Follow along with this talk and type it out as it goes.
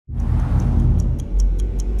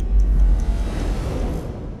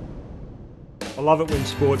I love it when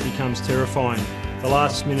sport becomes terrifying. The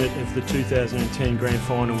last minute of the 2010 Grand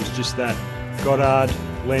Final was just that. Goddard,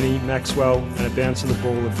 Lenny, Maxwell and a bounce of the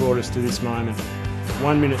ball have brought us to this moment.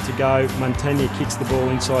 1 minute to go, Montagna kicks the ball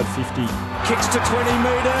inside 50. Kicks to 20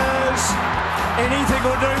 metres. Anything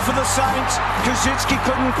will do for the Saints. Kosicki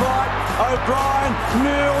couldn't quite. O'Brien,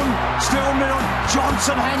 Milne, still Milne.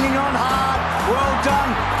 Johnson hanging on hard. Well done.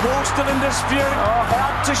 Ball still in dispute.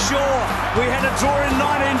 Out to Shaw. We had a draw in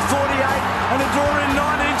 1948 and a draw in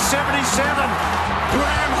 1977.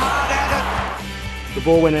 Graham hard at it. The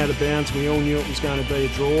ball went out of bounds. We all knew it was going to be a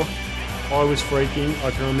draw. I was freaking.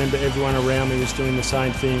 I can remember everyone around me was doing the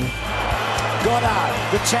same thing. Goddard,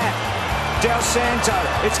 the tap. Del Santo.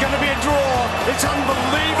 It's going to be a draw. It's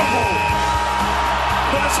unbelievable.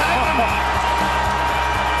 But it's happened.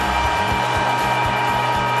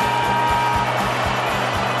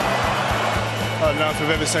 I don't know if I've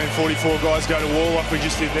ever seen 44 guys go to war like we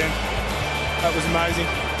just did then. That was amazing.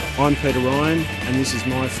 I'm Peter Ryan, and this is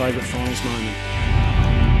my favourite finals moment.